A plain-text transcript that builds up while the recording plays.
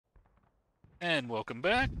And welcome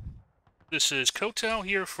back. This is Kotal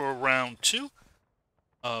here for round 2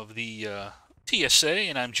 of the TSA,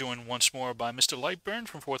 and I'm joined once more by Mr. Lightburn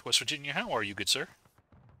from West Virginia. How are you, good sir?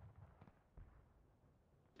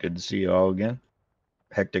 Good to see you all again.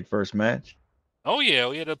 Hectic first match. Oh yeah,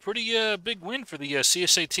 we had a pretty big win for the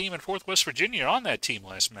CSA team in West Virginia on that team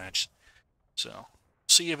last match. So,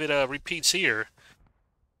 see if it repeats here.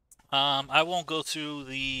 I won't go through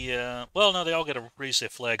the, well, no, they all got to raise their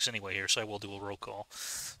flags anyway here, so I will do a roll call.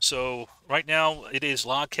 So, right now, it is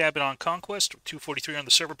Log Cabin on Conquest, 243 on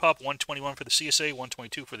the server pop, 121 for the CSA,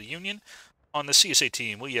 122 for the Union. On the CSA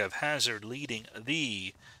team, we have Hazard leading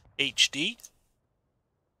the HD.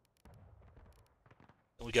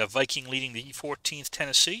 We got Viking leading the 14th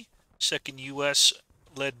Tennessee. Second U.S.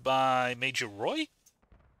 led by Major Roy.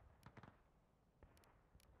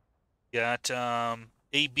 Got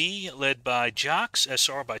AB led by Jocks,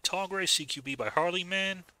 SR by Tallgray, CQB by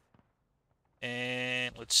Harleyman.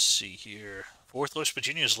 And let's see here. West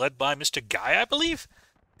Virginia is led by Mr. Guy, I believe.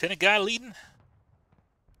 Lieutenant Guy leading.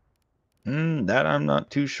 That I'm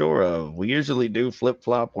not too sure of. We usually do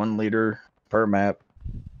flip-flop 1 leader per map.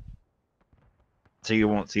 So you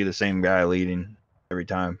won't see the same guy leading every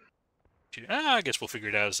time. I guess we'll figure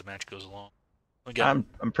it out as the match goes along.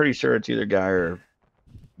 I'm pretty sure it's either Guy or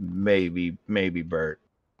maybe Bert.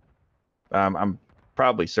 I'm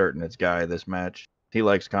probably certain it's Guy this match. He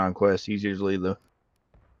likes Conquest. He's usually the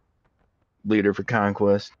leader for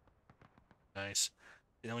Conquest. Nice.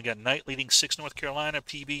 Then we got Knight leading 6 North Carolina,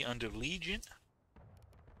 PB under Legion.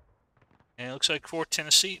 And it looks like 4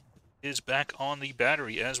 Tennessee is back on the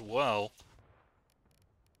battery as well.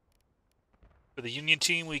 For the Union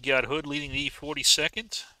team, we got Hood leading the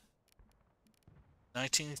 42nd.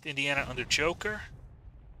 19th Indiana under Joker.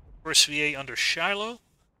 1st VA under Shiloh.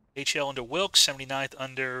 HL under Wilkes. 79th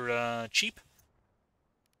under Cheap.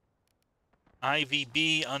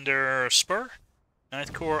 IVB under Spur.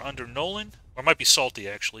 9th Corps under Nolan. Or it might be Salty,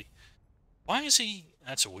 actually. Why is he...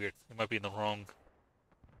 That's weird. It might be in the wrong...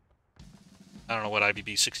 I don't know what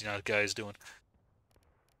IVB 69th guy is doing.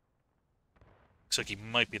 Looks like he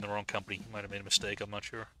might be in the wrong company. He might have made a mistake. I'm not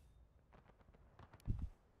sure.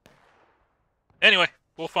 Anyway,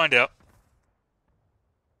 we'll find out.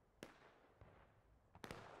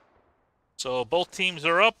 So both teams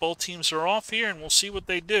are up, both teams are off here, and we'll see what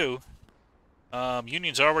they do.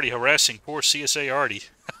 Union's already harassing poor CSA Artie.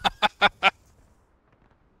 I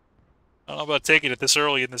don't know about taking it this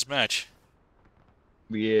early in this match.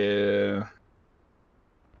 Yeah.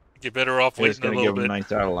 You're better off waiting a little bit. It's going to give them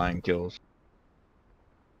nice out-of-line kills.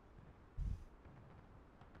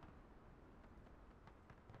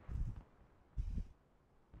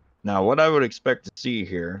 Now, what I would expect to see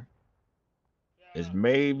here is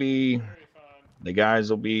maybe the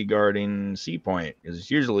guys will be guarding C point, because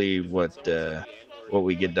it's usually what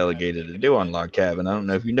we get delegated to do on Log Cabin. I don't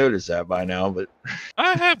know if you noticed that by now, but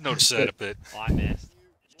I have noticed that a bit.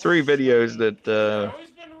 3 videos that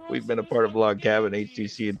we've been a part of Log Cabin,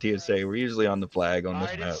 HTC, and TSA. We're usually on the flag on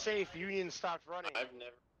this map. It's safe. Union stopped running. I've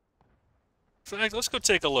never. In fact, let's go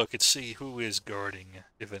take a look and see who is guarding,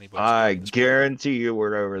 if anybody. I guarantee you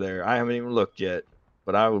we're over there. I haven't even looked yet,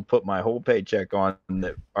 but I would put my whole paycheck on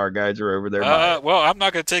that our guys are over there. Well, I'm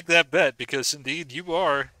not going to take that bet, because indeed you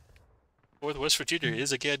are. West Virginia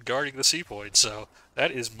is again guarding the C point, so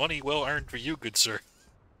that is money well earned for you, good sir.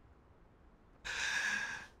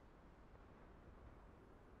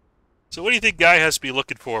 So what do you think Guy has to be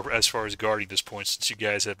looking for as far as guarding this point, since you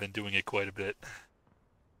guys have been doing it quite a bit?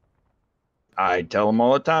 I tell them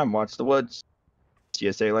all the time, watch the woods.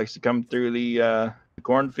 CSA likes to come through the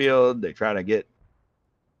cornfield. They try to get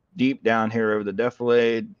deep down here over the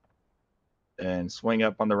defilade and swing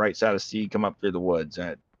up on the right side of C, come up through the woods.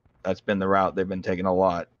 That's been the route they've been taking a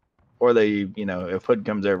lot. Or they, you know, if Hood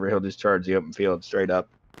comes over, he'll just charge the open field straight up.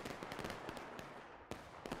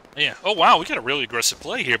 Yeah. Oh, wow, we got a really aggressive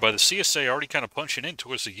play here by the CSA, already kind of punching in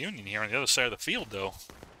towards the Union here on the other side of the field, though.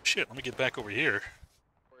 Shit, let me get back over here.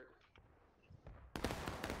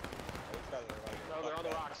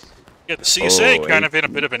 Yeah, the CSA kind of in a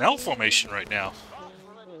bit of an L formation right now.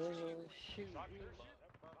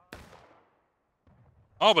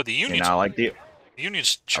 Oh, but the Union's... I like the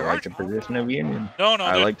Union's charged. I like the position of Union. No,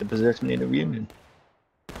 I like the positioning of Union.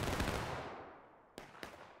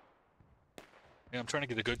 Yeah, I'm trying to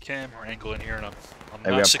get a good camera angle in here, and I'm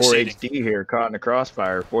They've not got succeeding. poor HD here, caught in the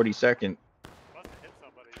crossfire, 42nd.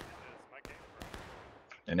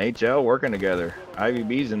 And HL working together.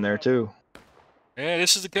 IVB's in there too. Yeah,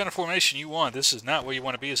 this is the kind of formation you want. This is not where you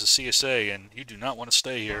want to be as a CSA, and you do not want to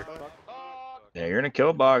stay here. Yeah, you're in a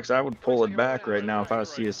kill box. I would pull it back right now if I was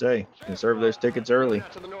CSA. Conserve those tickets early.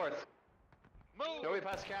 No way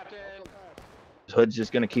pass, Captain. Hood's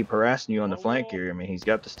just going to keep harassing you on the flank here. I mean, he's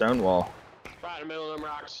got the stone wall. Right in the middle of them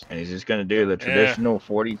rocks. And he's just going to do the traditional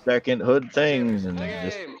 40-second hood things and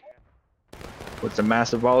just put some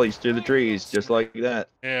massive volleys through the trees, just like that.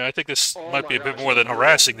 Yeah, I think this might be a bit more than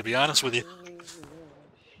harassing, to be honest with you.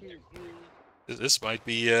 This might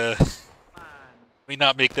be, may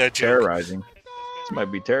not make that joke. Terrorizing. This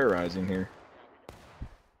might be terrorizing here.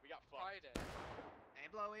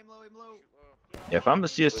 Yeah, if I'm the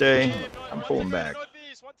CSA, I'm pulling back.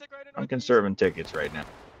 I'm conserving tickets right now.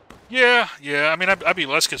 Yeah. I mean, I'd be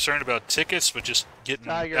less concerned about tickets, but just getting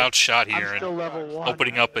outshot here and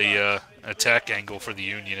opening up a attack angle for the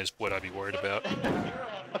Union is what I'd be worried about.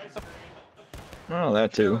 Well,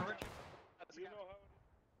 that too.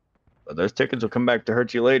 But those tickets will come back to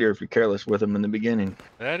hurt you later if you're careless with them in the beginning.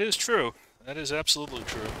 That is true. That is absolutely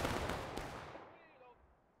true.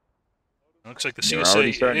 Looks like the CSA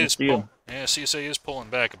is CSA is pulling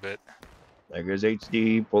back a bit. There goes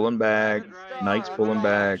HD pulling back. Knight's pulling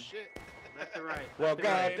back.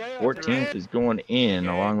 14th is going in,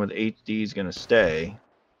 along with HD is going to stay.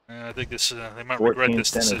 I think this they might regret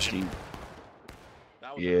this decision.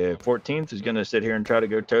 Yeah, 14th is going to sit here and try to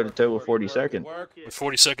go toe-to-toe with 42nd. With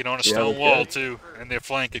 42nd on a stone wall, too, and their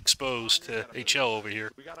flank exposed to HL over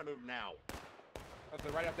here. We gotta move now.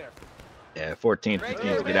 Right up there. Yeah, 14th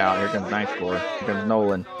needs to get out. Here comes 9th Corps. Here comes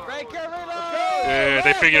Nolan. Yeah,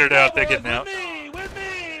 they figured it out. They're getting out.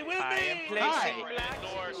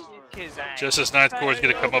 Just as 9th Corps is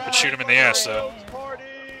going to come up and shoot him in the ass, though. Oh,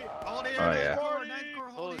 yeah.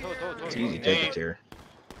 It's easy tickets here.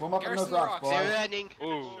 Independent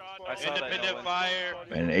fire.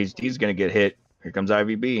 And HD's going to get hit. Here comes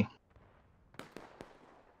IVB.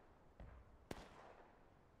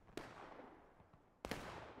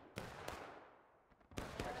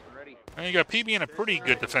 And you got PB in a pretty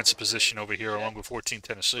good defensive position over here, along with 14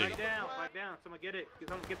 Tennessee. Flag down. Someone get it.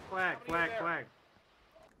 Someone get the flag.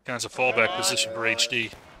 Kind of a fallback position for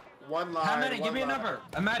HD. One line. How many? Give me a number.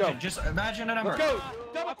 Imagine. Just imagine a number. Let's go.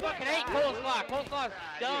 Double fucking 8. Close lock.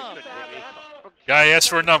 Dumb. Guy asked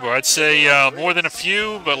for a number. I'd say more than a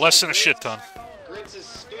few, but less than a shit ton. Grits is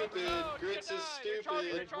stupid. Grits is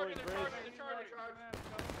stupid.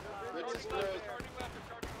 Grits is gross.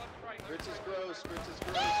 Grits is gross.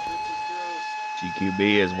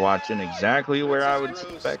 GQB is watching exactly where I would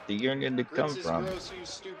expect the Union to come from.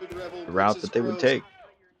 The route that they would take.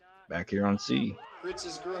 Back here on C. Got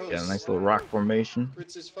a nice little rock formation.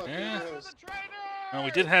 Yeah. Well,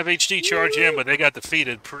 we did have HD charge in, but they got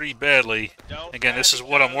defeated pretty badly. Again, this is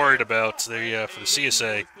what I'm worried about for the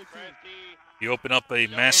CSA. You open up a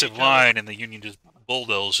massive line, and the Union just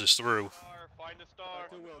bulldozes through.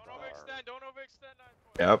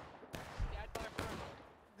 Yep.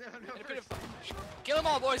 Kill them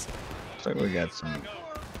all, boys. Looks like we got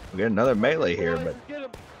another melee here, but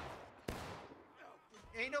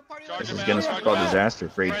this is gonna spell disaster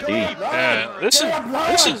for HD. Yeah, this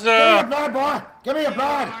is Give me a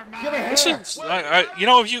blood. this is you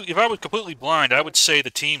know, if I was completely blind, I would say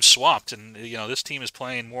the team swapped, and you know, this team is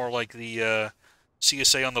playing more like the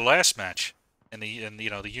CSA on the last match, and you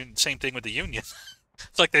know, same thing with the Union.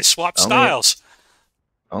 It's like they swapped styles.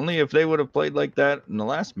 Only if they would have played like that in the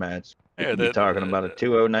last match. Yeah, they're talking about a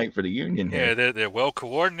 2-0 night for the Union here. Yeah, they're well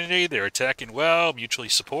coordinated. They're attacking well, mutually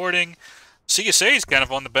supporting. CSA is kind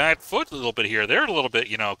of on the back foot a little bit here. They're a little bit,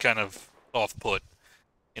 you know, kind of off put.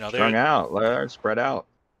 You know, strung out, they're spread out.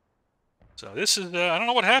 So this is, I don't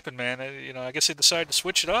know what happened, man. You know, I guess they decided to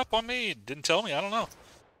switch it up on me. Didn't tell me. I don't know.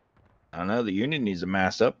 I don't know. The Union needs to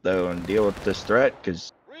mass up though and deal with this threat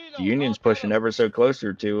because the Union's pushing ever so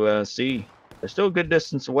closer to C. They're still a good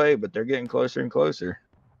distance away, but they're getting closer and closer.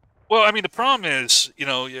 Well, I mean, the problem is, you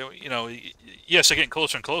know, yes, they're getting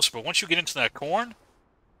closer and closer, but once you get into that corn,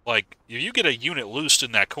 like, if you get a unit loosed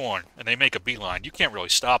in that corn and they make a beeline, you can't really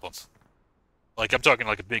stop them. Like, I'm talking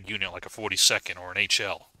like a big unit, like a 42nd or an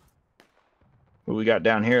HL. What we got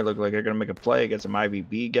down here look like they're going to make a play. Got some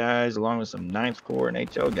IVB guys along with some 9th Corps and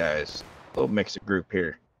HL guys. A little mixed group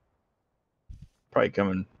here. Probably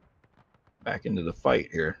coming back into the fight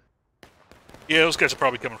here. Yeah, those guys are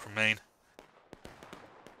probably coming from Maine.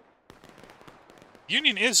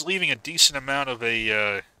 Union is leaving a decent amount of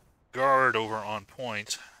a guard over on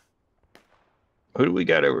point. Who do we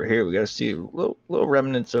got over here? We got to see little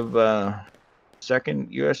remnants of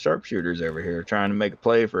 2nd U.S. sharpshooters over here trying to make a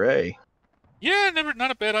play for A. Yeah,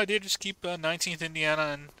 not a bad idea. Just keep 19th Indiana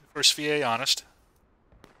and 1st VA honest.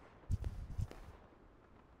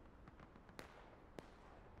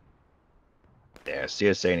 Yeah,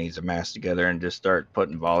 CSA needs to mass together and just start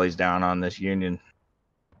putting volleys down on this Union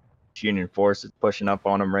force that's pushing up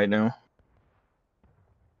on them right now.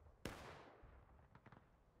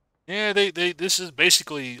 Yeah, this is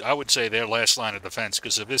basically, I would say, their last line of defense,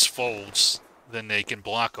 because if this folds, then they can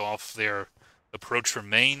block off their approach from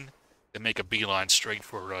main and make a beeline straight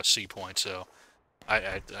for C point. So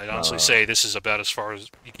I'd honestly say this is about as far as,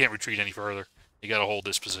 you can't retreat any further. You got to hold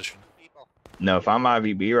this position. No, if I'm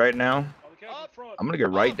IVB right now, I'm going to go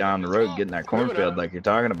right down the road, get in that cornfield like you're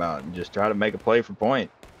talking about, and just try to make a play for point.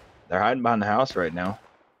 They're hiding behind the house right now.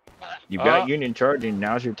 You've got Union charging.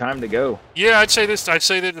 Now's your time to go. Yeah, I'd say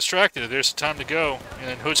they're distracted. There's time to go.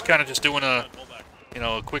 And Hood's kind of just doing a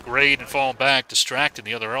quick raid and falling back, distracting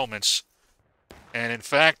the other elements. And in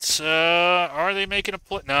fact, are they making a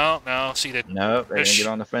play? No. See that? No, they're going to get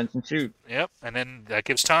on the fence and shoot. Yep, and then that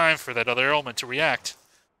gives time for that other element to react.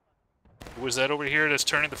 Who was that over here that's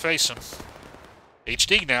turning to face him?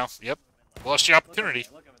 HD now. Yep. Lost the opportunity.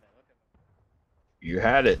 You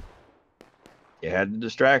had it. You had the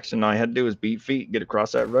distraction. All you had to do was beat feet and get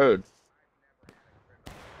across that road.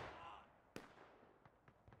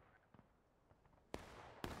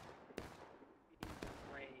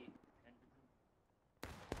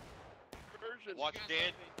 Watch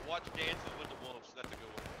Dances with the Wolves. That's a good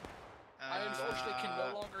one. I unfortunately can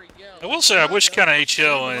no longer yell. I will say, I wish kind of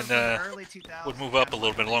HL and would move up a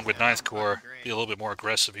little bit along with 9th Corps, be a little bit more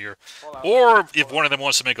aggressive here. Or if one of them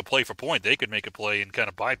wants to make a play for point, they could make a play and kind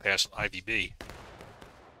of bypass IVB.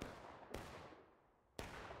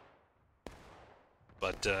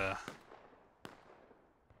 But,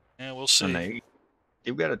 yeah, we'll see.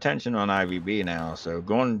 You've got attention on IVB now, so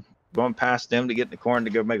going past them to get in the corner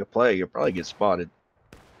to go make a play, you'll probably get spotted.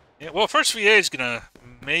 Yeah, well, first VA is going to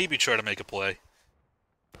maybe try to make a play.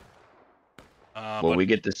 Will we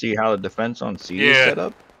get to see how the defense on C is set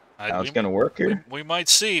up? How it's going to work here? We might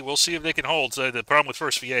see. We'll see if they can hold. So the problem with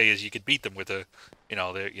first VA is you could beat them with a,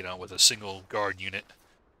 with a single guard unit.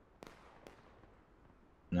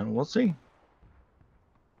 No, we'll see.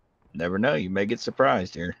 Never know. You may get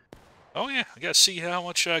surprised here. Oh yeah, I got to see how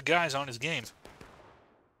much guys on his game.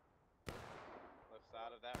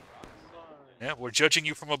 Yeah, we're judging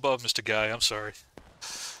you from above, Mr. Guy. I'm sorry.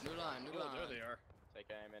 New line. There they are. Take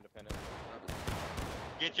aim, independent.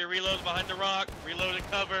 Get your reloads behind the rock. Reload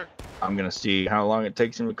and cover. I'm gonna see how long it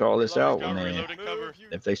takes him to call this out when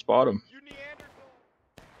if they spot him.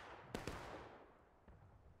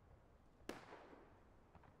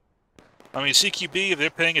 I mean, CQB, if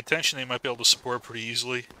they're paying attention, they might be able to support pretty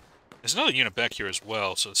easily. There's another unit back here as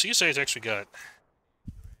well, so CSA's actually got...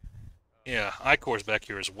 Yeah, I-Corps back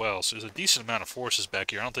here as well, so there's a decent amount of forces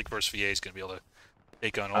back here. I don't think First VA is going to be able to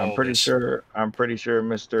take on all I'm pretty sure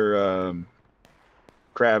Mr.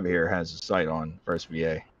 Crab here has a sight on First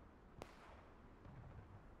VA.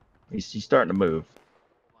 He's starting to move.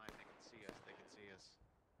 They can see us.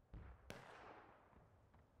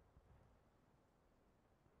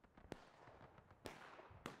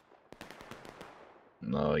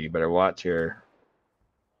 No, you better watch here.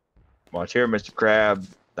 Watch here, Mr. Crab.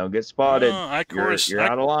 Don't get spotted. You're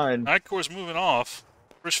out of line. I-Corps moving off.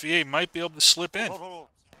 First VA might be able to slip in. Hold.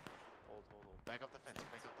 Back up the fence.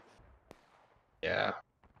 Yeah.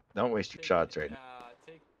 Don't waste your shots right now.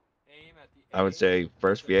 I would say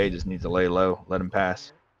First VA just needs to lay low. Let him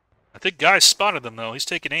pass. I think Guy spotted them, though. He's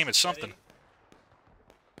taking aim at something.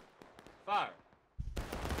 Fire.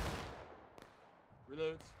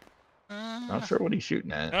 Reloads. Not sure what he's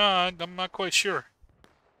shooting at. I'm not quite sure.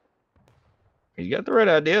 He got the right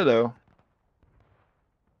idea, though.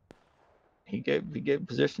 He gave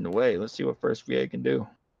position away. Let's see what First VA can do.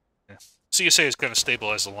 Yeah. CSA has kind of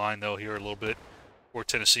stabilized the line, though, here a little bit. Or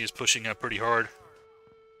Tennessee is pushing up pretty hard.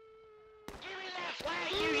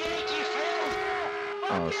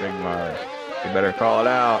 Oh, Sigmar. You better call it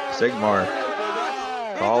out. Sigmar.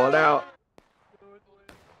 Call it out.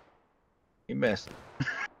 He missed.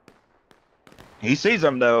 He sees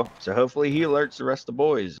them, though, so hopefully he alerts the rest of the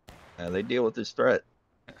boys. They deal with this threat.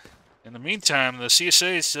 In the meantime, the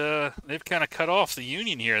CSA's, they've kind of cut off the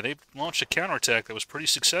Union here. They've launched a counterattack that was pretty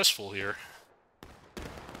successful here.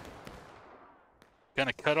 Kind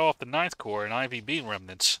of cut off the 9th Corps and IVB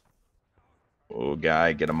remnants. Oh,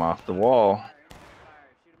 Guy, get him off the wall.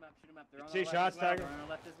 See shots, Tiger.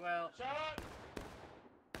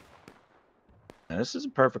 Now, this is a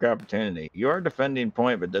perfect opportunity. You are defending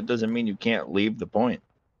point, but that doesn't mean you can't leave the point.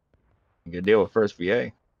 You can deal with First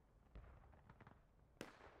VA.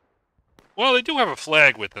 Well, they do have a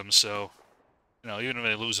flag with them, so, even if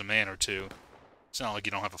they lose a man or two, it's not like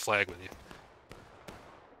you don't have a flag with you.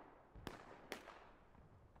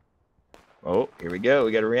 Oh, here we go.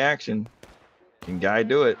 We got a reaction. Can Guy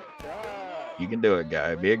do it? You can do it,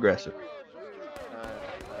 Guy. Be aggressive.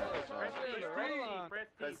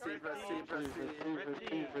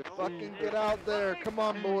 Fucking get out there. Come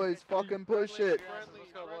on, boys. Fucking push it.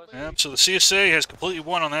 Yep, so the CSA has completely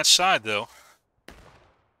won on that side, though.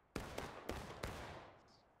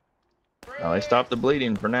 Well, they stopped the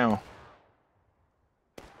bleeding for now.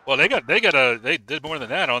 Well, they did more than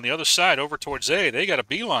that on the other side, over towards A. They got a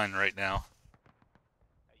beeline right now.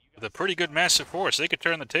 With a pretty good massive force, they could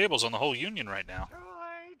turn the tables on the whole Union right now.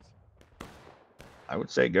 I would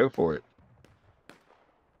say go for it.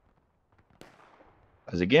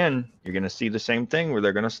 Because again, you're going to see the same thing where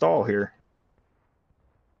they're going to stall here.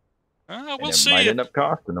 We'll see. It might end up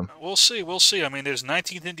costing them. We'll see. We'll see. I mean, there's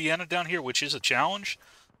 19th Indiana down here, which is a challenge.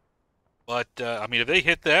 But I mean, if they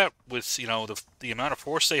hit that with the amount of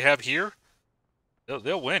force they have here,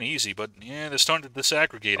 they'll win easy. But yeah, they're starting to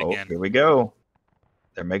disaggregate again. Here we go.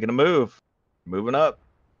 They're making a move, moving up.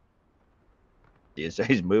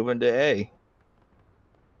 DSA's moving to A.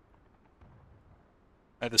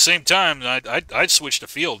 At the same time, I'd switch to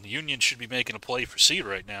field. Union should be making a play for C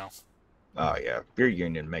right now. Oh yeah, if you're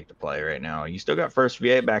Union, make the play right now. You still got first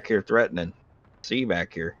VA back here threatening. C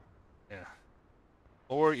back here. Yeah.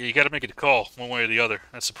 Or you got to make a call one way or the other.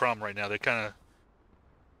 That's the problem right now. They're kind of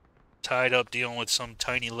tied up dealing with some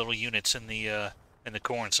tiny little units in the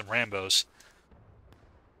corn, some Rambos.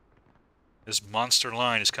 This monster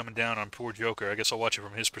line is coming down on poor Joker. I guess I'll watch it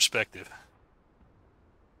from his perspective.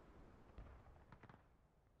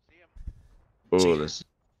 Oh, this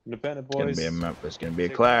independent is boys. It's gonna be a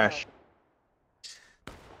clash.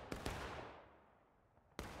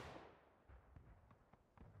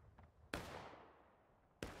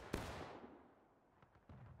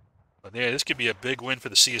 But yeah, this could be a big win for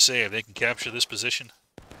the CSA if they can capture this position.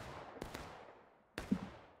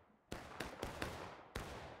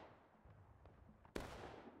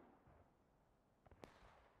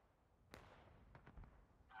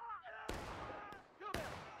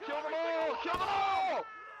 Kill them all!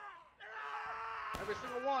 Every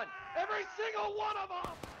single one! Every single one of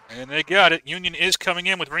them! And they got it. Union is coming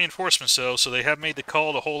in with reinforcements, though, so they have made the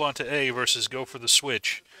call to hold on to A versus go for the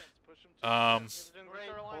switch.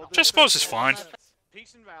 Which I suppose is fine.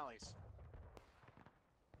 Peaks and valleys.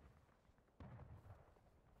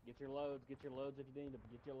 Get your loads if you need them.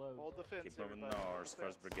 Get your loads. Hold the fence. Keep moving north,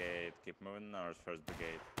 first brigade. Keep moving north, first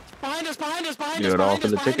brigade. Behind us, behind us, behind us. Do it all for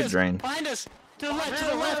the behind ticket us, drain. Behind us. To the left, to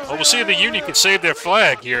the left. Well, we'll see if the Union can save their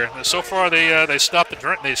flag here. So far, they stopped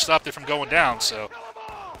they stopped it from going down. So.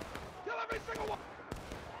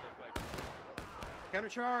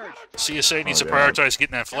 Countercharge. CSA needs to prioritize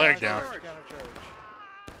getting that flag down.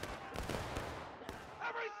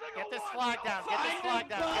 Get this flag down. Get this flag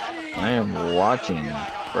down. I am watching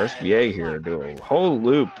first VA here do a whole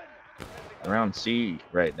loop around C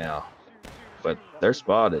right now, but they're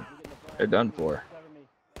spotted. They're done for.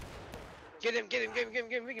 Get him,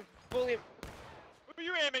 we can pull him. Who are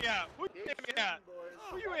you aiming at? Who are you aiming at?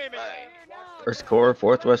 Who are you aiming at? First Corps,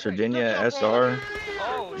 4th West Virginia, SR.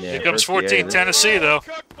 Oh, Yeah, Here comes 14 14 Tennessee, though.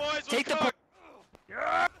 Take the.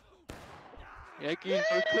 Yankees,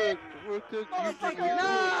 we're cooked.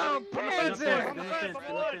 No! Panzer!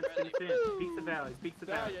 Peaks and valleys, peaks and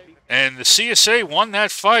valleys. And the CSA won that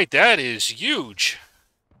fight. That is huge.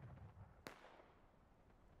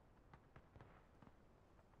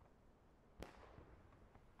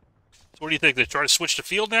 So what do you think? They try to switch the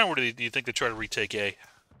field now, or do you think they try to retake A?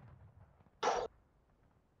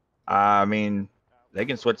 I mean, they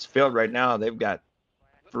can switch the field right now. They've got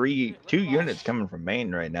 2 units coming from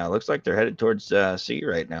Maine right now. Looks like they're headed towards C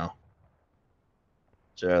right now.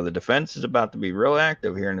 So the defense is about to be real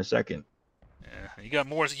active here in a second. Yeah, you got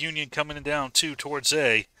more Union coming down, too, towards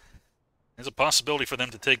A. There's a possibility for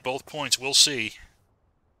them to take both points. We'll see.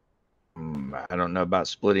 I don't know about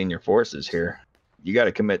splitting your forces here. You got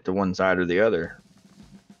to commit to one side or the other.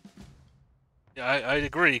 Yeah, I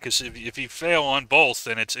agree, because if you fail on both,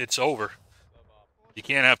 then it's over. You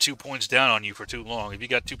can't have 2 points down on you for too long. If you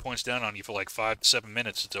got 2 points down on you for like 5 to 7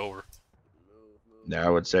 minutes, it's over. Now, I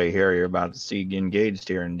would say here you're about to see engaged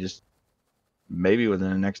here in just maybe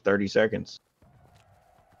within the next 30 seconds.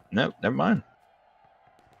 Nope, never mind.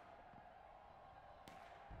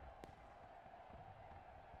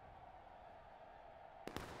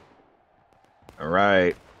 All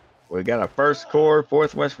right. We got a 1st Corps,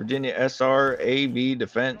 4th West Virginia SR AV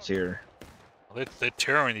defense here. Well, they're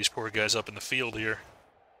tearing these poor guys up in the field here.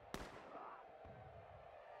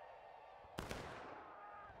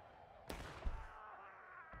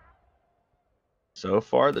 So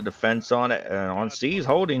far, the defense on it on C is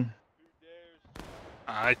holding.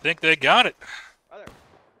 I think they got it.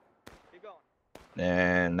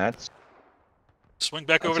 And that's... Swing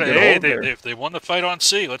back over to a good A. hold there. They won the fight on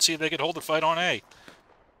C. Let's see if they can hold the fight on A.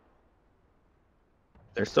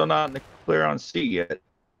 They're still not in the clear on C yet.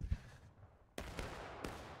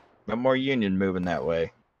 But more Union moving that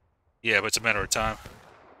way. Yeah, but it's a matter of time.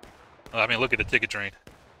 I mean, look at the ticket train.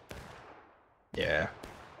 Yeah.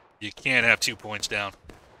 You can't have 2 points down.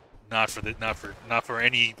 Not for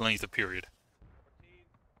any length of period.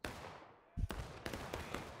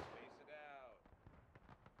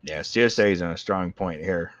 Yeah, CSA's in a strong point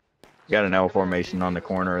here. Got an L formation on the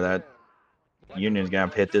corner of that. Union's gonna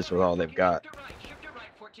have to hit this with all they've got.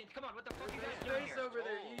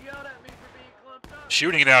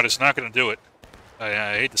 Shooting it out is not going to do it.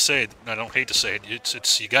 I hate to say it. I don't hate to say it.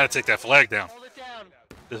 It's you got to take that flag down.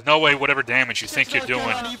 There's no way whatever damage you think you're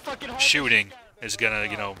doing shooting is gonna,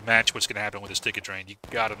 match what's gonna happen with this ticket train. You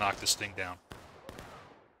got to knock this thing down.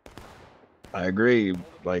 I agree.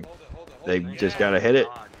 Like, they just got to hit it.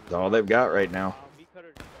 That's all they've got right now.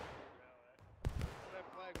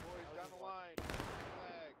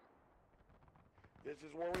 This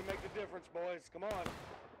is where we make the difference, boys. Come on.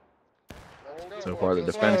 So far, the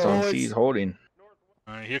defense on C is holding.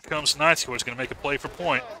 All right, here comes Ninth Score. It's going to make a play for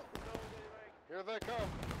point. Here they come.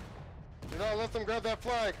 Do not let them grab that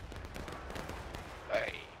flag.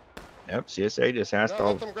 Hey. Yep, CSA just has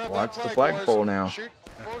to watch the flagpole now. Shoot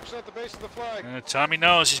folks at the base of the flag. Tommy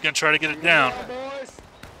knows he's going to try to get it down.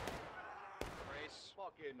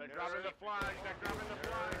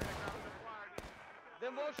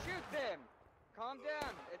 Then we'll shoot them. Calm down.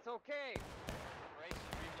 It's okay.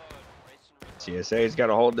 CSA's got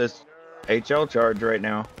to hold this HL charge right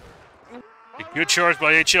now. A good charge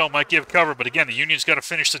by HL might give cover, but again, the Union's got to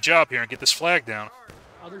finish the job here and get this flag down.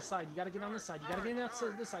 Other side. You got to get on this side. You got to get on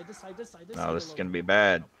this side. This side. No, this is going to be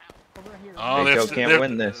bad. Oh, HL can't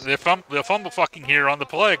win this. They're fumble fucking here on the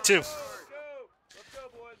flag, too.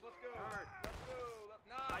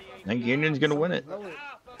 I think Union's going to win it.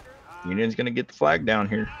 Union's going to get the flag down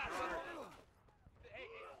here.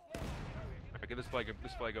 Get this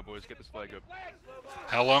flag up, boys. Get this flag up.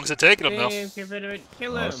 How long is it taking them, though?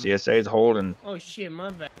 Oh, CSA's holding. Oh, shit, my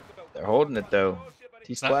bad. They're holding it, though.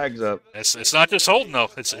 These flags up. It's not just holding, though.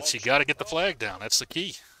 It's you got to get the flag down. That's the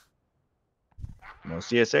key. No,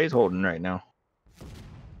 CSA's holding right now.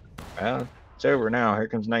 Well, it's over now. Here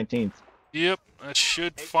comes 19th. Yep, that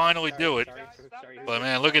should finally do it. But,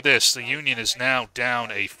 man, look at this. The Union is now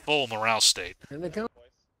down a full morale state.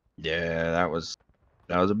 Yeah, that was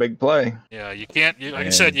a big play. Yeah, you can't, like I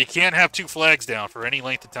said, you can't have 2 flags down for any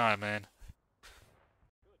length of time, man.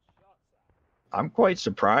 I'm quite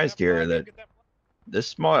surprised here that this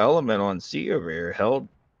small element on C over here held.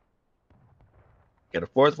 Got a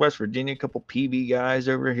 4th West Virginia, couple PB guys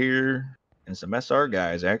over here, and some SR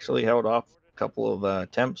guys actually held off a couple of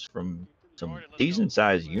attempts from some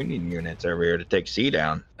decent-sized Union units over here to take C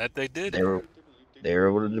down. That they did. They were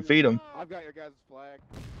able to defeat them. I've got your guys' flag.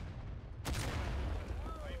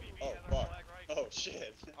 Oh, fuck. Oh,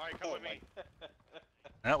 shit. All right, come with me.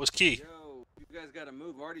 That was key. Yo, you guys gotta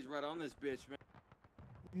move. Artie's right on this bitch,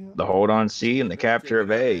 man. The hold on C and the capture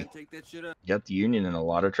of A Take that shit up. got the Union in a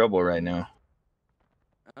lot of trouble right now.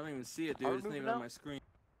 I don't even see it, dude. It's not even on my screen.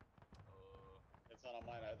 It's not on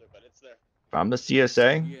mine either, but it's there. If I'm the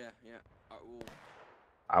CSA, Yeah.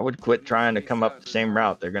 I would quit trying to come up the same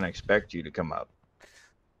route. They're going to expect you to come up.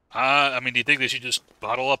 I mean, do you think they should just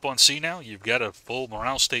bottle up on C now? You've got a full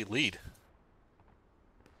morale state lead.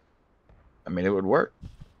 I mean, it would work.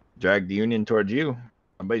 Drag the Union towards you.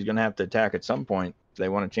 Somebody's going to have to attack at some point if they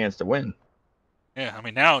want a chance to win. Yeah, I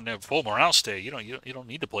mean, now in a full morale state, you don't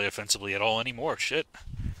need to play offensively at all anymore. Shit.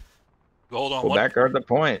 Hold on. Pull back guard the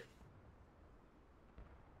point.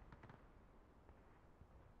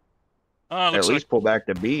 At least pull back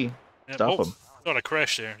to B. Yeah, Stop them. Thought I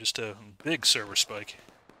crashed there. Just a big server spike.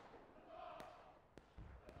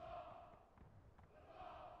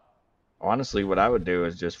 Honestly, what I would do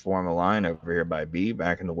is just form a line over here by B,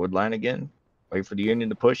 back in the wood line again. Wait for the Union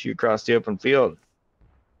to push you across the open field.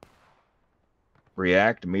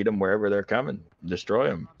 React, meet them wherever they're coming. Destroy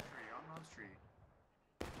them.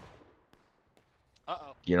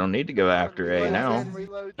 You don't need to go after A now.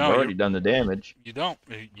 You've already done the damage. You don't.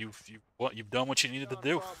 You've done what you needed to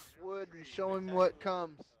do. Wood and show him what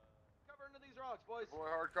comes.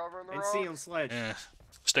 And see on sledge. Yeah.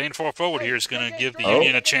 Staying far forward here is going to give the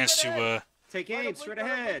Union a chance to take aim straight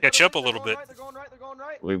ahead. Catch up a little bit.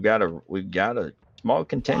 We've got a small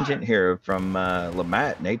contingent here from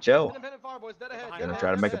Lamat and HL. Gonna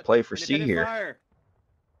try to make a play for C here.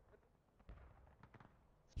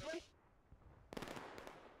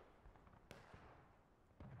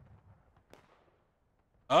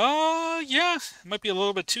 Yeah, it might be a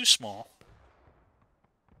little bit too small.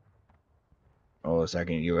 Oh, the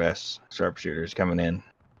 2nd U.S. sharpshooters coming in.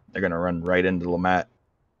 They're gonna run right into Lamat.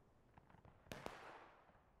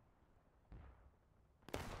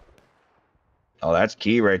 Oh, that's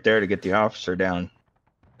key right there to get the officer down.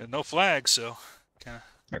 And no flags, so kinda.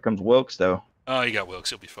 Here comes Wilkes, though. Oh, you got Wilkes.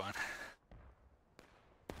 He'll be fine.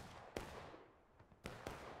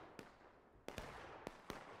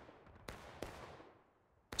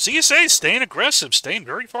 CSA staying aggressive, staying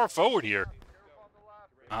very far forward here.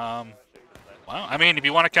 Well, I mean, if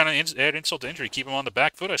you want to kind of add insult to injury, keep him on the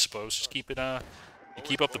back foot, I suppose. Just keep it, you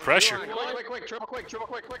keep up the pressure. Quick, triple quick.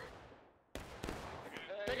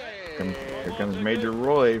 Here comes Major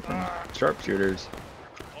Roy from Sharpshooters.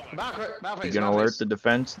 He's gonna alert the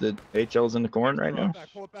defense that HL's in the corner right now.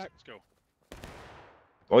 Let's go.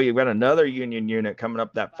 Oh, you've got another Union unit coming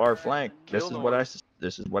up that far flank. This is what I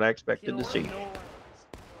expected to see.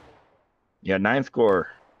 Yeah, 9th Corps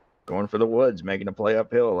going for the woods, making a play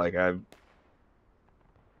uphill like I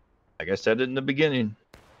said it in the beginning.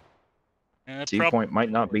 C point might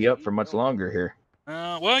not be up for much longer here.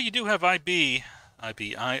 Well, you do have AB, I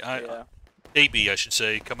should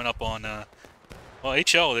say, coming up on. Well,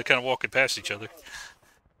 HL, they're kind of walking past each other.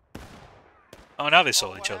 Oh, now they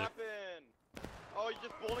saw each other. Oh, you're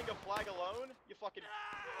just bowling a flag alone? You fucking...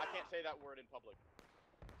 I can't say that word in public.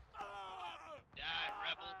 Die,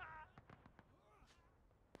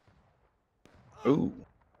 rebel. Ooh.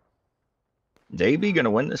 Is AB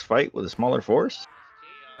gonna win this fight with a smaller force?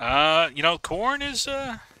 You know, corn is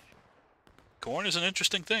an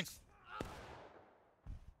interesting thing.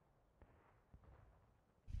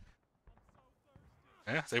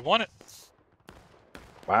 Yeah, they won it.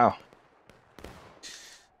 Wow.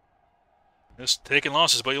 Just taking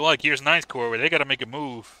losses, but you like, here's 9th Corps where they got to make a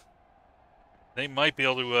move. They might be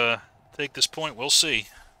able to take this point. We'll see.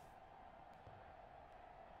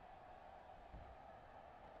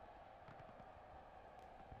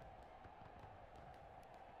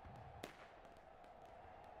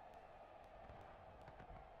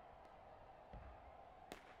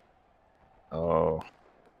 Oh.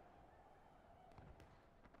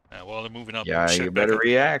 Well, they're moving up. Yeah, you better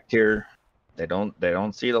react here. They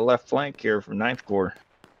don't see the left flank here from 9th Corps.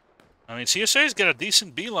 I mean, CSA's got a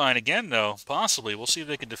decent beeline again, though. Possibly. We'll see if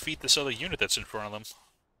they can defeat this other unit that's in front of them.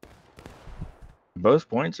 Both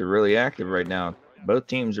points are really active right now. Both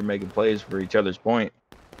teams are making plays for each other's point.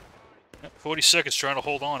 40 seconds trying to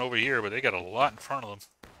hold on over here, but they got a lot in front of them.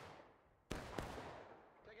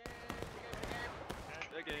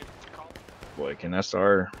 Boy, can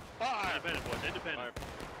SR...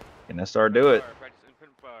 Can SR do it?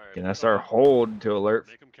 Can SR hold to alert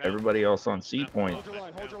everybody else on C point? Hold your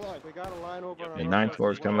line. We got a line over on And 9th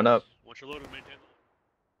Corps is coming up.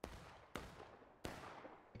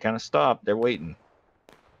 Kind of stopped. They're waiting.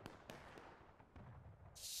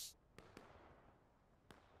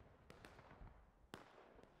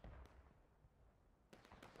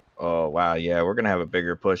 Oh, wow. Yeah, we're going to have a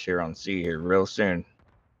bigger push here on C here real soon.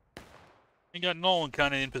 You got Nolan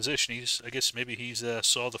kind of in position. I guess maybe he's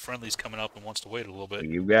saw the friendlies coming up and wants to wait a little bit.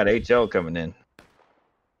 You've got HL coming in.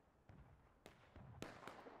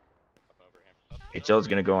 HL's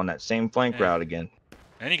going to go on that same flank route again.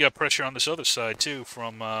 And you got pressure on this other side, too,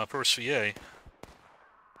 from 1st VA.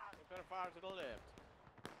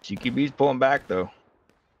 GQB's pulling back, though.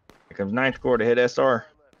 Here comes 9th Corps to hit SR.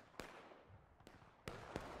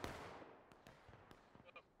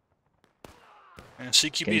 And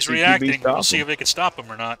CQB's reacting. We'll see if they can stop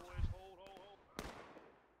him or not.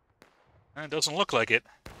 It doesn't look like it.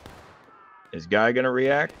 Is Guy going to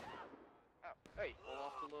react? Here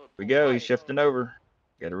we go. He's shifting over.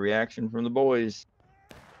 Got a reaction from the boys.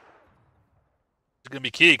 It's going to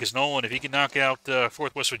be key because Nolan, if he can knock out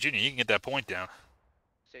 4th West Virginia, he can get that point down.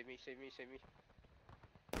 Save me.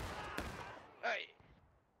 Hey,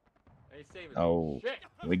 save Oh,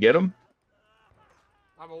 can we get him?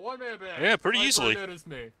 I'm a one-man band. Yeah, pretty easily. That is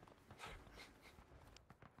me.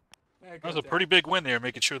 That was a pretty big win there,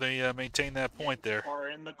 making sure they maintain that point there. Are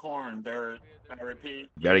in the corn. They're gonna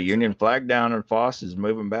repeat. Got a Union flag down, and Foss is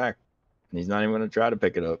moving back. He's not even going to try to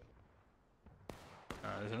pick it up.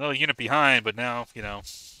 There's another unit behind, but now, you know,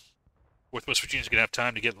 4th West Virginia's going to have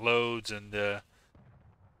time to get loads, and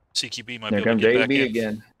CQB might be able to get back in. There comes AB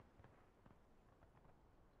again.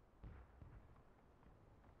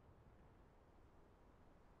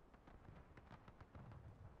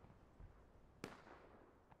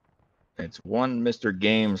 It's one Mr.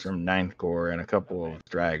 Games from 9th Corps and a couple of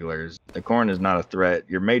stragglers. The corn is not a threat.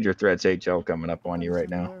 Your major threat's HL coming up on you right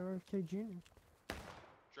now.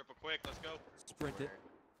 Triple quick, let's go. Sprint it.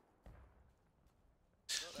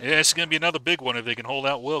 Yeah, it's going to be another big one if they can hold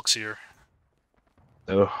out Wilkes here.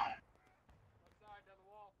 Oh.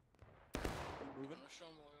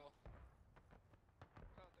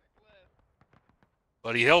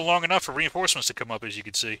 But he held long enough for reinforcements to come up, as you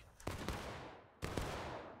can see.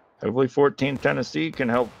 Hopefully 14 Tennessee can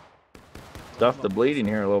help stuff the bleeding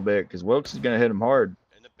here a little bit, because Wilkes is going to hit him hard.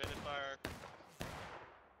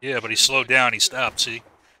 Yeah, but he slowed down. He stopped, see?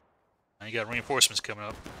 Now you got reinforcements coming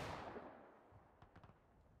up.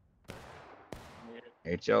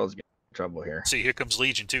 HL is getting in trouble here. See, here comes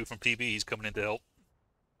Legion, too, from PB. He's coming in to help.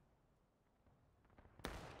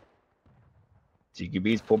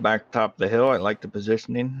 CQB's pulled back top of the hill. I like the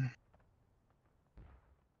positioning.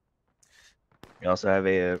 We also have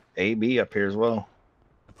a AB up here as well.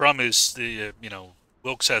 The problem is, the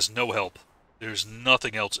Wilkes has no help. There's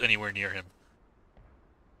nothing else anywhere near him.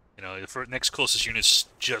 You know, the next closest unit's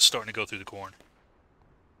just starting to go through the corn.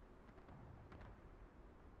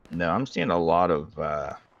 No, I'm seeing a lot of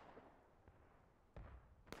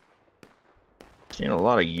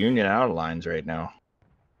Union outlines right now.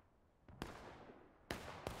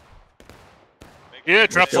 Yeah,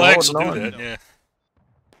 drop flags will do that, yeah.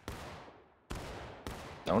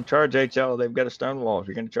 Don't charge HL. They've got a stone wall. If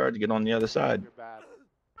you're going to charge, get on the other side.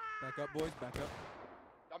 Back up, boys. Back up.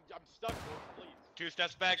 I'm stuck, please. 2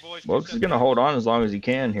 steps back, boys. Wilkes is going to hold on as long as he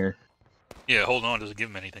can here. Yeah, holding on doesn't give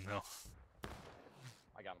him anything, though.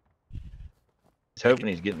 I got him. He's hoping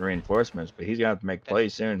he's getting reinforcements, but he's going to have to make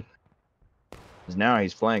plays soon. Because now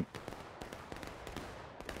he's flanked.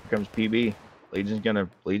 Here comes PB. Legion's gonna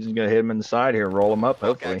hit him in the side here, roll him up,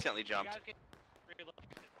 hopefully. Accidentally jumped.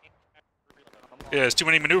 Yeah, there's too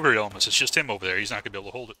many maneuver elements. It's just him over there. He's not going to be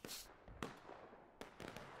able to hold it.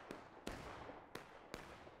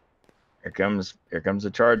 Here comes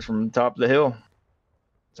the charge from the top of the hill.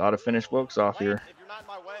 It's ought to finish Wilkes off here. If you're not in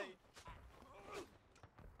my way.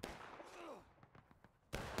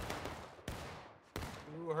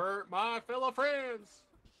 You hurt my fellow friends.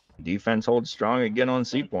 Defense holds strong again on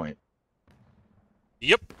C point.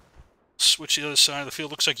 Yep. Switch the other side of the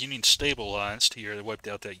field. Looks like Union stabilized here. They wiped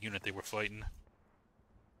out that unit they were fighting.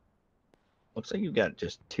 Looks like you've got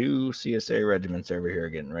just 2 CSA regiments over here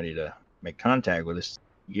getting ready to make contact with this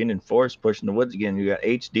Union force pushing the woods again. You got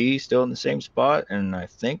HD still in the same spot, and I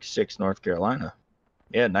think 6 North Carolina.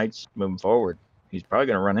 Yeah, Knight's moving forward. He's probably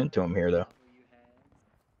going to run into him here, though.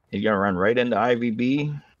 He's going to run right into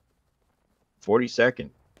IVB. 42nd.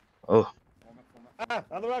 Oh. Ah,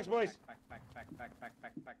 on the rocks, boys. Back.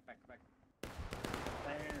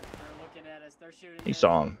 They're looking at us. They're shooting. He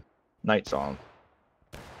saw him. Knight saw him.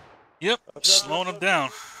 Yep, slowing him down.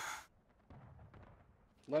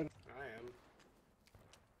 I am.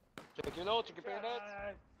 Check your notes, check your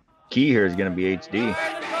bayonets. Key here is going to be HD.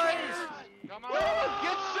 Come on,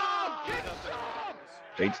 get some!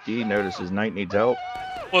 HD notices Knight needs help.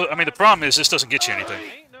 Well, I mean, the problem is this doesn't get you anything.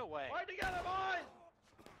 Ain't no way.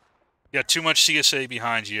 You got too much CSA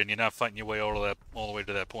behind you, and you're not fighting your way all the way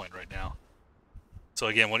to that point right now. So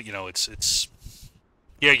again, it's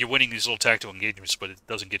yeah, you're winning these little tactical engagements, but it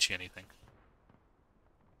doesn't get you anything.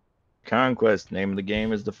 Conquest, name of the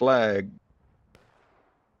game is the flag.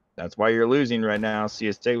 That's why you're losing right now.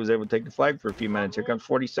 CSA was able to take the flag for a few minutes. Here comes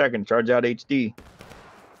 42nd. Charge out HD.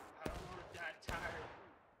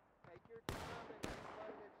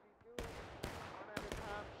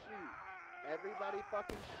 Everybody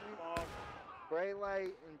fucking shoot. Gray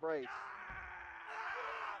light and brace.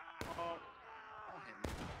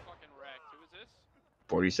 Fucking wrecked. Who is this?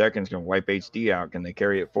 40 seconds gonna wipe HD out. Can they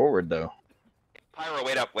carry it forward though? Pyro,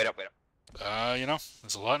 wait up.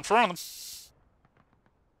 There's a lot in front of them.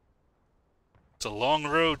 It's a long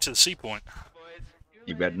road to the sea point.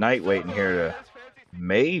 You've got Knight waiting here to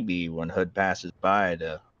maybe when Hood passes by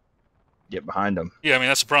to get behind them. Yeah, I mean,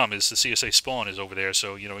 that's the problem is the CSA spawn is over there,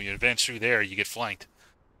 so, you advance through there, you get flanked.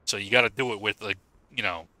 So you got to do it with, like,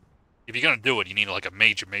 if you're going to do it, you need, like, a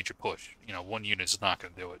major push. One unit is not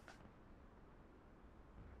going to do it.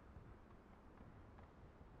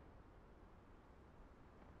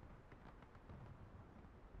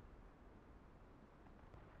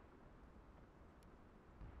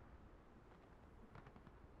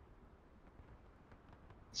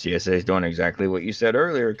 CSA is doing exactly what you said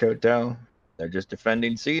earlier, Kotal. They're just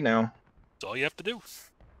defending C now. That's all you have to do.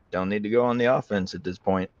 Don't need to go on the offense at this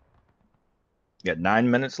point. You got 9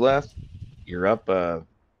 minutes left. You're up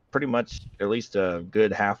pretty much at least a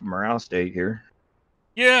good half morale state here.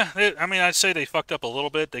 Yeah, I'd say they fucked up a little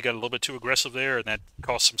bit. They got a little bit too aggressive there, and that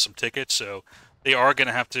cost them some tickets. So they are going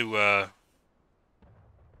to have to...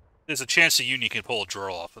 there's a chance the Union can pull a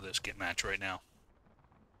draw off of this match right now.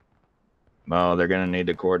 Well, they're going to need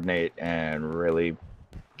to coordinate and really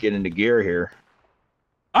get into gear here.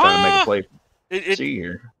 Trying to make a play C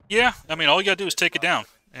here. Yeah, all you got to do is take it down,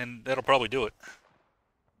 and that'll probably do it.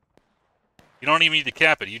 You don't even need to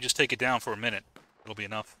cap it. You just take it down for a minute. It'll be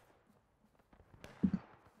enough.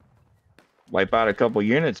 Wipe out a couple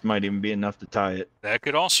units might even be enough to tie it. That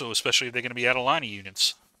could also, especially if they're going to be out of line of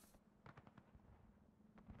units.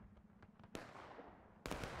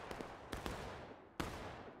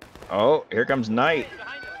 Oh, here comes Knight.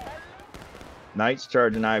 Knight's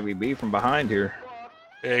charging IVB from behind here.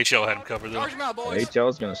 AHL had him covered though.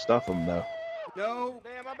 AHL's going to stuff him though. No.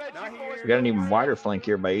 We got an even wider flank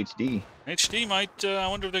here by HD. HD might, I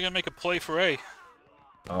wonder if they're going to make a play for A.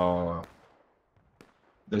 Oh.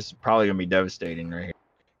 This is probably going to be devastating right here.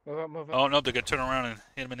 Move up, move up. Oh no, they're going to turn around and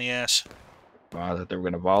hit him in the ass. Well, I thought they were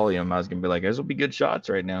going to volley him. I was going to be like, those will be good shots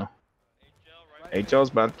right now. HL's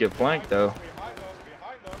about to get flanked though.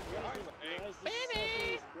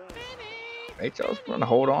 HL's going to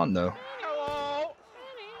hold on though.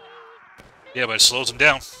 Yeah, but it slows him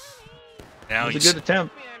down. Now It was a good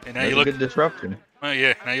attempt. And now It you was look. a good disruption. Oh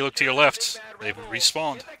yeah, now you look to your left. They've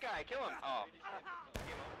respawned.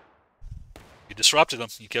 You disrupted them.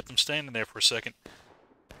 You kept them standing there for a second.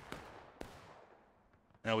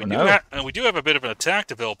 Now we do have a bit of an attack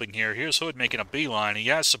developing here. Here's Hood making a beeline. He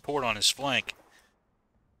has support on his flank.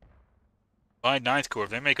 By 9th Corps,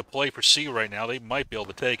 if they make a play for C right now, they might be able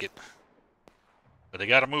to take it. But they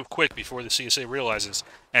got to move quick before the CSA realizes.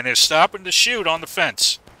 And they're stopping to shoot on the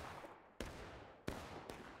fence.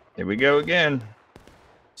 Here we go again.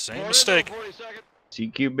 Same mistake.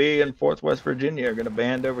 CQB and 4th West Virginia are going to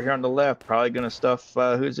band over here on the left. Probably going to stuff,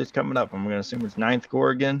 who's this coming up? I'm going to assume it's 9th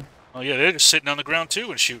Corps again. Oh yeah, they're just sitting on the ground too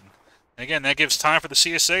and shooting. And again, that gives time for the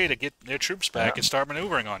CSA to get their troops back and start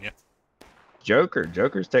maneuvering on you.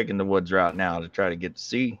 Joker's taking the woods route now to try to get to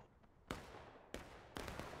C.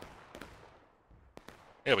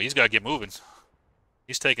 Yeah, but he's got to get moving.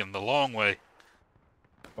 He's taking the long way.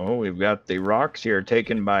 Oh, we've got the rocks here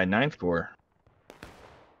taken by 9th Corps.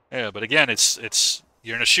 Yeah, but again, it's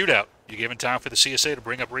you're in a shootout. You're giving time for the CSA to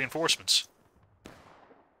bring up reinforcements.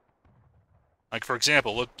 Like, for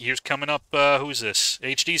example, look, here's coming up, who's this?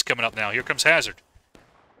 HD's coming up now. Here comes Hazard.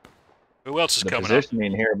 Who else is coming up?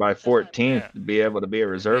 Positioning here by 14th to be able to be a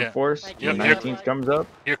reserve force. Yep, 19th comes up.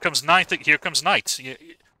 Here comes 9th. Here comes Knights. You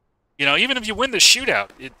know, even if you win the shootout,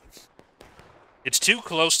 it's too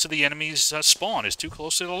close to the enemy's spawn. It's too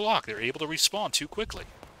close to the lock. They're able to respawn too quickly.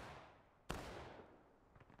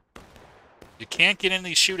 You can't get in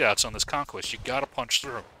these shootouts on this conquest. You got to punch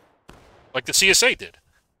through. Like the CSA did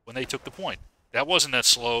when they took the point. That wasn't that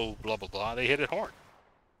slow, blah, blah, blah. They hit it hard.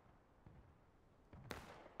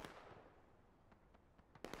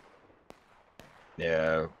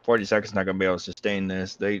 Yeah, 42nd's not going to be able to sustain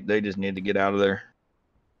this. They just need to get out of there.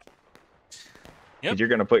 Yep. You're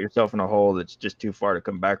going to put yourself in a hole that's just too far to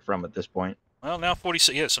come back from at this point. Well, now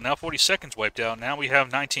 40. Yeah, so now 42nd's wiped out. Now we have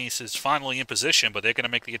 19th is finally in position, but they're going to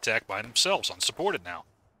make the attack by themselves, unsupported now.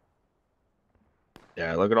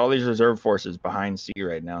 Yeah, look at all these reserve forces behind C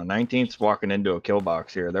right now. 19th's walking into a kill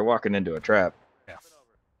box here. They're walking into a trap. Yeah.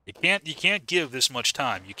 You can't give this much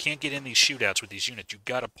time. You can't get in these shootouts with these units. You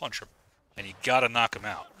got to punch them, and you got to knock them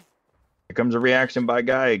out. Here comes a reaction by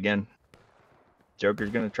Guy again.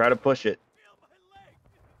 Joker's going to try to push it.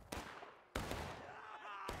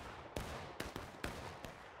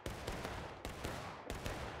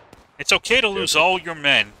 It's okay to lose all your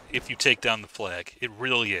men if you take down the flag. It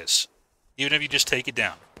really is. Even if you just take it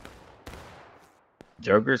down.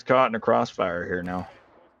 Joker's caught in a crossfire here now.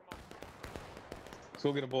 Let's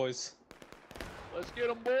go get him, boys. Let's get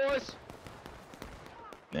them, boys.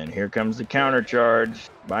 And here comes the counter charge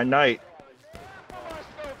by Knight.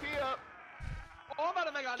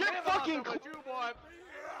 Get fucking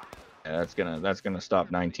Yeah, that's gonna stop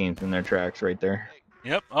 19th in their tracks right there.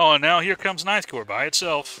 Yep. Oh, and now here comes 9th Corps by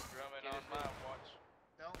itself.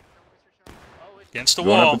 Against the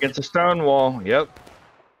Going wall. up against the stone wall. Yep.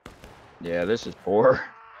 Yeah, this is poor.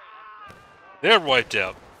 They're wiped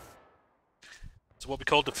out. It's what we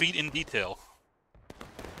call defeat in detail.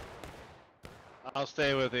 I'll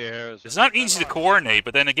stay with you, Harris. It's not easy to coordinate,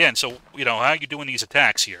 but then again, so, you know, how are you doing these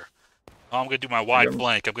attacks here? Oh, I'm going to do my wide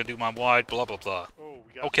flank. I'm going to do my wide blah, blah, blah.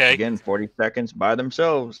 Okay. Again, 42nd's by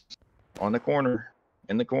themselves on the corner,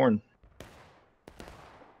 in the corn.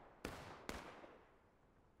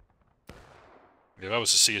 If I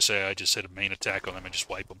was a CSA, I'd just hit a main attack on them and just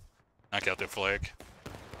wipe them. Knock out their flag.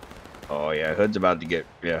 Oh, yeah, Hood's about to get...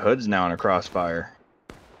 Yeah, Hood's now in a crossfire.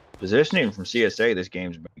 Positioning from CSA, this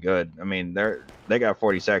game's been good. I mean, they got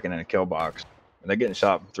 42nd in a kill box. They're getting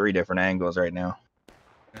shot from 3 different angles right now.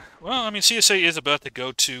 Well, I mean, CSA is about to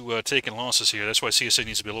go to taking losses here. That's why CSA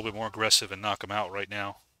needs to be a little bit more aggressive and knock them out right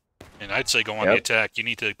now. And I'd say go on the attack. You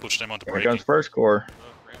need to push them onto breaking. Here comes 1st Corps.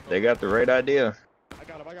 They got the right idea. I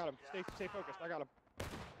got him. Stay focused. I got him.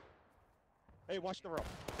 Hey, watch the rope.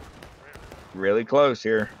 Really close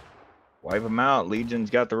here. Wipe them out. Legion's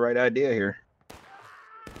got the right idea here.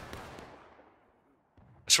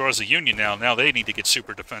 As far as the Union now they need to get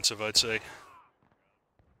super defensive, I'd say.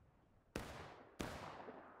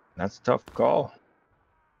 That's a tough call.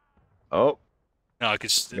 Oh. No,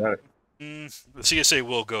 because the CSA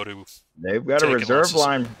will go to. They've got a reserve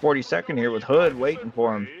line for 42nd here with Hood waiting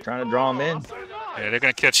for him, trying to draw him in. Yeah, they're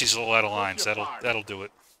going to catch these little out of lines. That'll do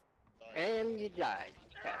it. And you died,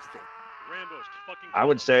 bastard. I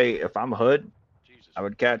would say if I'm Hood, I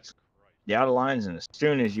would catch the out of lines, and as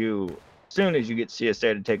soon as you get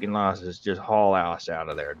CSA to taking losses, just haul ass out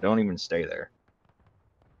of there. Don't even stay there.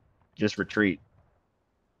 Just retreat.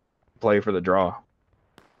 Play for the draw.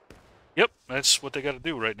 Yep, that's what they got to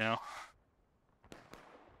do right now.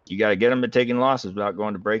 You got to get them to taking losses without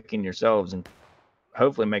going to breaking yourselves, and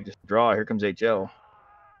hopefully make this draw. Here comes HL.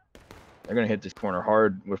 They're going to hit this corner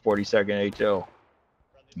hard with 42nd HL.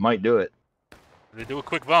 Might do it. They do a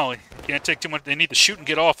quick volley. Can't take too much. They need to shoot and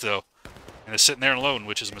get off, though. And they're sitting there alone,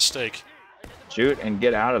 which is a mistake. Shoot and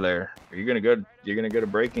get out of there. Or you're going to go to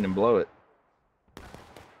breaking and blow it.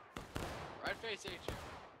 Right face, HL.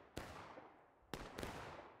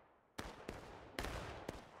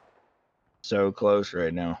 So close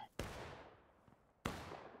right now.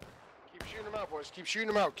 Keep shooting them out, boys. Keep shooting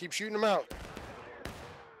them out. Keep shooting them out.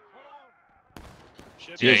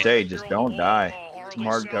 CSA, just don't die. Some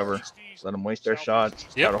hard cover. Let them waste their shots.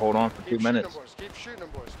 Just gotta hold on for 2 minutes. Keep shooting them,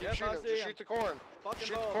 boys. Keep shooting them. Just shoot the corn.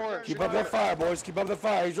 Shoot the corn. Keep up that fire, boys. Keep up the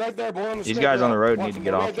fire. He's right there, boy. On the These guys on the road need to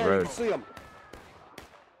get off the road.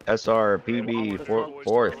 SR, PB,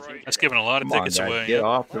 fourth. That's giving a lot of tickets away. Get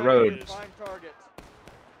off the road.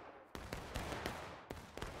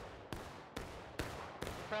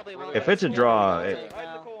 If it's a draw,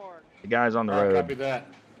 the guys on the road. Copy that.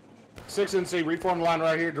 6NC, reform line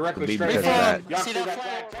right here, directly Be straight because of ahead. that. See that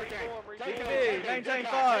flag? Maintain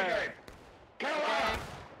fire.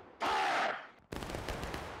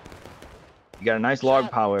 You got a nice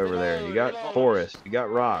log pile over there. You got forest. You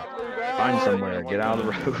got rock. Find somewhere. Get out of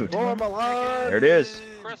the road. There it is.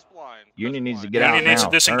 Union needs to get out now.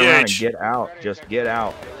 Turn around and get out. Just get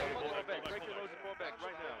out.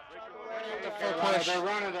 They're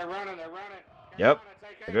running. Yep.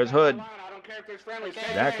 There goes Hood.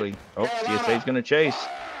 Exactly. Oh, CSA's gonna chase.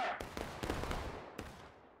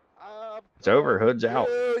 It's over. Hood's out.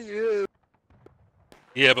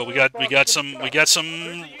 Yeah, but we got some.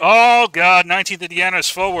 Oh God, 19th Indiana is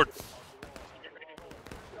forward.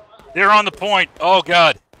 They're on the point. Oh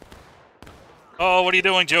God. Oh, what are you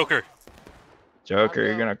doing, Joker? Joker,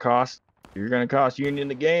 you're gonna cost Union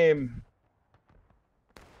the game.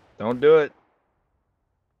 Don't do it.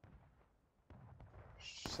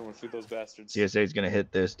 Someone shoot those bastards. CSA's gonna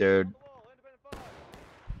hit this, dude.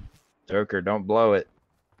 Joker, don't blow it.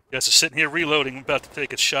 Guys are sitting here reloading. I'm about to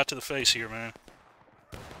take a shot to the face here, man.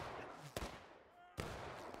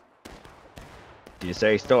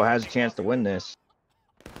 CSA still has a chance to win this.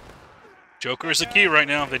 Joker is the key right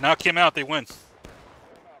now. If they knock him out, they win.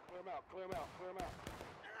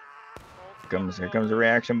 Here comes a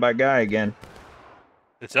reaction by Guy again.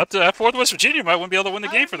 It's up to that 4th West Virginia. Might wouldn't be able to win the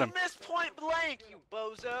game for them. Missed point blank, you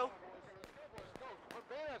bozo.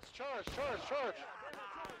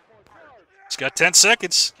 It's got 10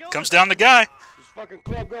 seconds. Comes down the Guy. This fucking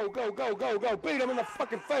club, go. Beat him in the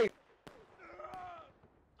fucking face.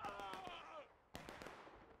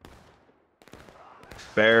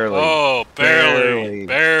 Barely. Oh,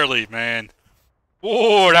 barely, man.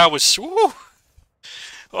 Whoa, that was. Woo.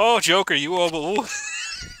 Oh, Joker, you all.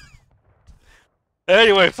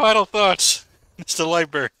 Anyway, final thoughts, Mr.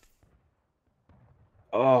 Lightburn.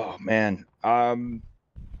 Oh man.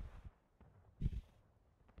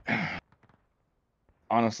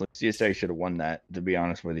 Honestly, CSA should have won that, to be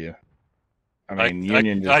honest with you. I mean,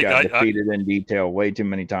 Union just got defeated in detail way too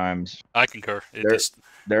many times. I concur.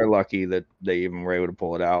 They're lucky that they even were able to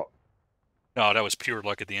pull it out. No, that was pure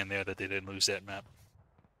luck at the end there that they didn't lose that map.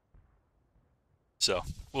 So,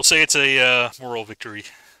 we'll say it's a moral victory.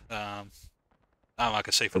 I'm not going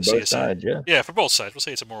to say for the both CSA. sides, yeah. Yeah, for both sides. We'll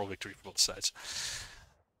say it's a moral victory for both sides.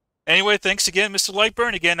 Anyway, thanks again, Mr.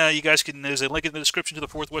 Lightburn. Again, you guys can, there's a link in the description to the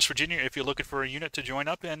 4th West Virginia if you're looking for a unit to join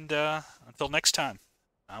up. And until next time,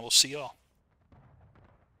 I will see y'all.